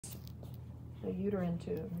the uterine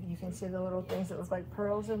tube. You can see the little things that look like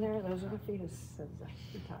pearls in there. Those are the fetuses,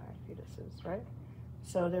 fetuses, right?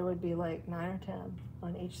 So there would be like 9 or 10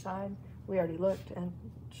 on each side. We already looked, and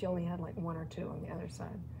she only had like 1 or 2 on the other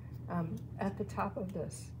side. At the top of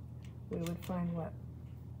this, we would find what?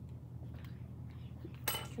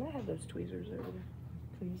 Can I have those tweezers over there,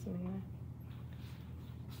 please, Amelia?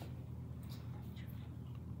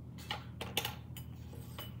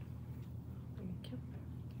 Thank you.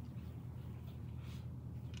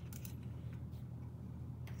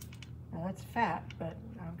 Now that's fat, but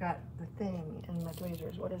I've got the thing in my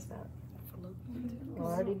tweezers. What is that? Well,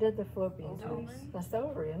 I already did the fallopian tubes. That's the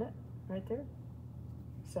ovary, isn't it? Right there.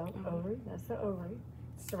 So ovary, that's the ovary.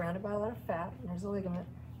 It's surrounded by a lot of fat, and there's a ligament.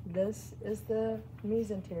 This is the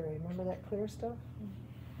mesentery. Remember that clear stuff?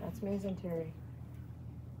 That's mesentery.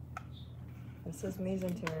 This is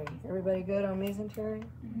mesentery. Everybody good on mesentery?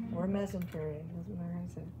 Or mesentery, doesn't matter how you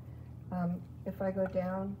say it. If I go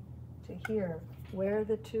down to here, where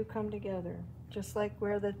the two come together, just like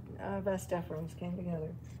where the vas deferens came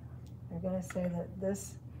together, I'm going to say that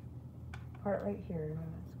this part right here,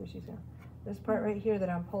 squishy sound, this part right here that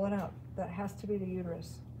I'm pulling out, that has to be the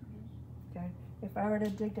uterus. Okay? If I were to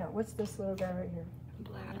dig down, what's this little guy right here?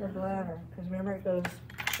 Bladder. The bladder. Because remember, it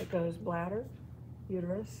goes bladder,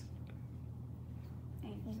 uterus,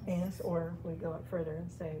 anus, or we go up further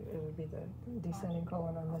and say it would be the descending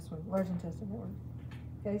colon on this one, large intestine network.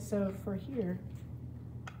 Okay, so for here,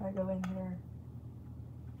 I go in here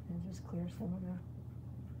and just clear some of the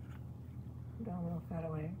abdominal fat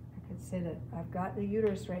away. I could say that I've got the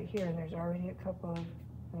uterus right here, and there's already a couple of,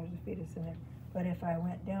 there's a fetus in there. But if I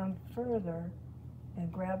went down further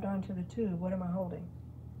and grabbed onto the tube, what am I holding?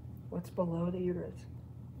 What's below the uterus?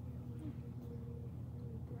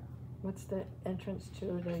 What's the entrance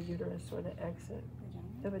to the uterus or the exit?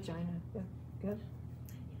 The vagina. Yeah, good.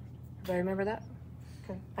 Do I remember that?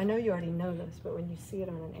 Okay. I know you already know this, but when you see it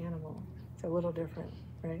on an animal, it's a little different,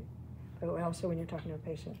 right? But also when you're talking to a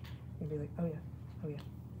patient, you'll be like, oh yeah, oh yeah.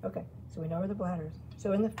 Okay, so we know where the bladder is.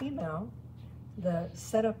 So in the female, the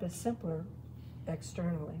setup is simpler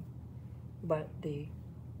externally, but the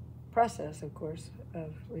process, of course,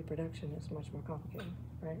 of reproduction is much more complicated,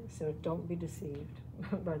 right? So don't be deceived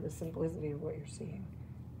by the simplicity of what you're seeing,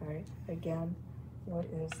 all right? Again, what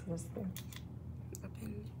is this thing?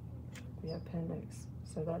 Appendix. The appendix.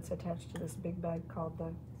 So that's attached to this big bag called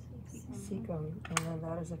the cecum, and then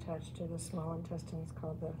that is attached to the small intestines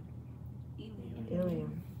called the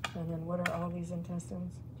ileum. And then what are all these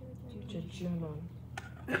intestines? Jejunum.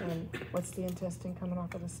 And what's the intestine coming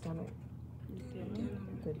off of the stomach?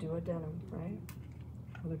 The duodenum, right?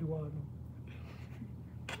 Or the duodenum.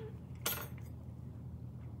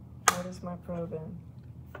 What is my probe in?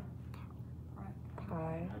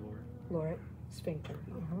 Pyloric sphincter.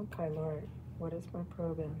 Pyloric. What is my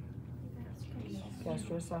probe in?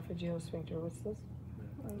 Gastroesophageal sphincter. What's this?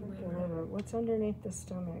 The liver. What's underneath the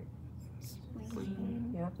stomach?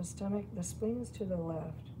 Spleen. Yeah, the stomach. The spleen is to the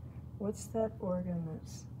left. What's that organ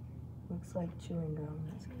that's looks like chewing gum?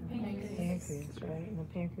 That's pancreas, right? And the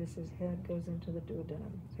pancreas's head goes into the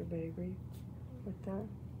duodenum. Does everybody agree with that?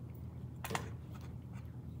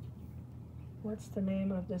 What's the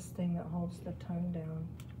name of this thing that holds the tongue down?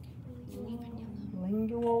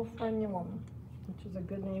 Lingual frenulum, which is a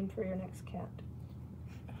good name for your next cat.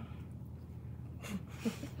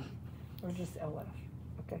 Or just LF.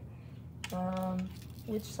 Okay.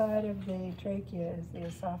 Which side of the trachea is the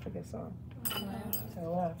esophagus on? Left. To the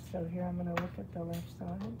left. So here I'm going to look at the left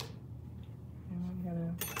side, and I'm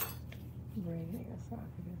going to bring the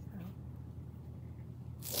esophagus out.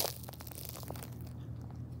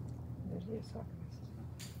 There's the esophagus.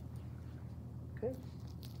 Good.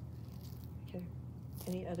 Okay.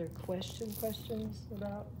 Any other questions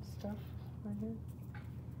about stuff right here?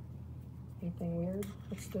 Anything weird?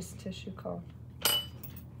 What's this tissue called?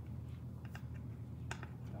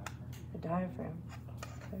 The diaphragm.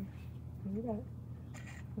 Okay. You got it.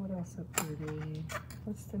 What else up here?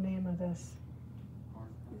 What's the name of this?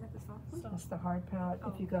 Is that the soft one? That's the hard palate.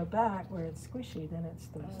 If you go back where it's squishy, then it's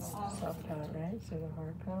the soft palate, right? So the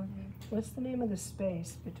hard palate. What's the name of the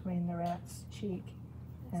space between the rat's cheek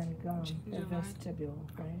and gum? The vestibule,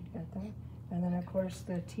 right? Got that? And then, of course,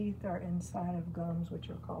 the teeth are inside of gums, which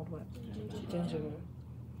are called what? Gingiva.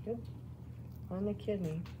 Good. On the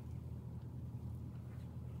kidney.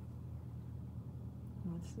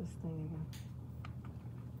 What's this thing again?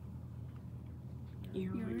 The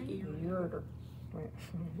ureter. Right.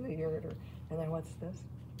 The ureter. And then what's this?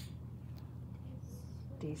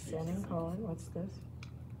 Descending colon. What's this?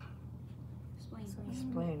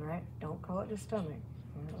 Spleen, right? Don't call it the stomach.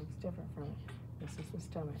 It looks different from it. This is the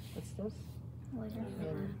stomach. What's this?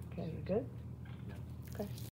 Okay, you good? Okay.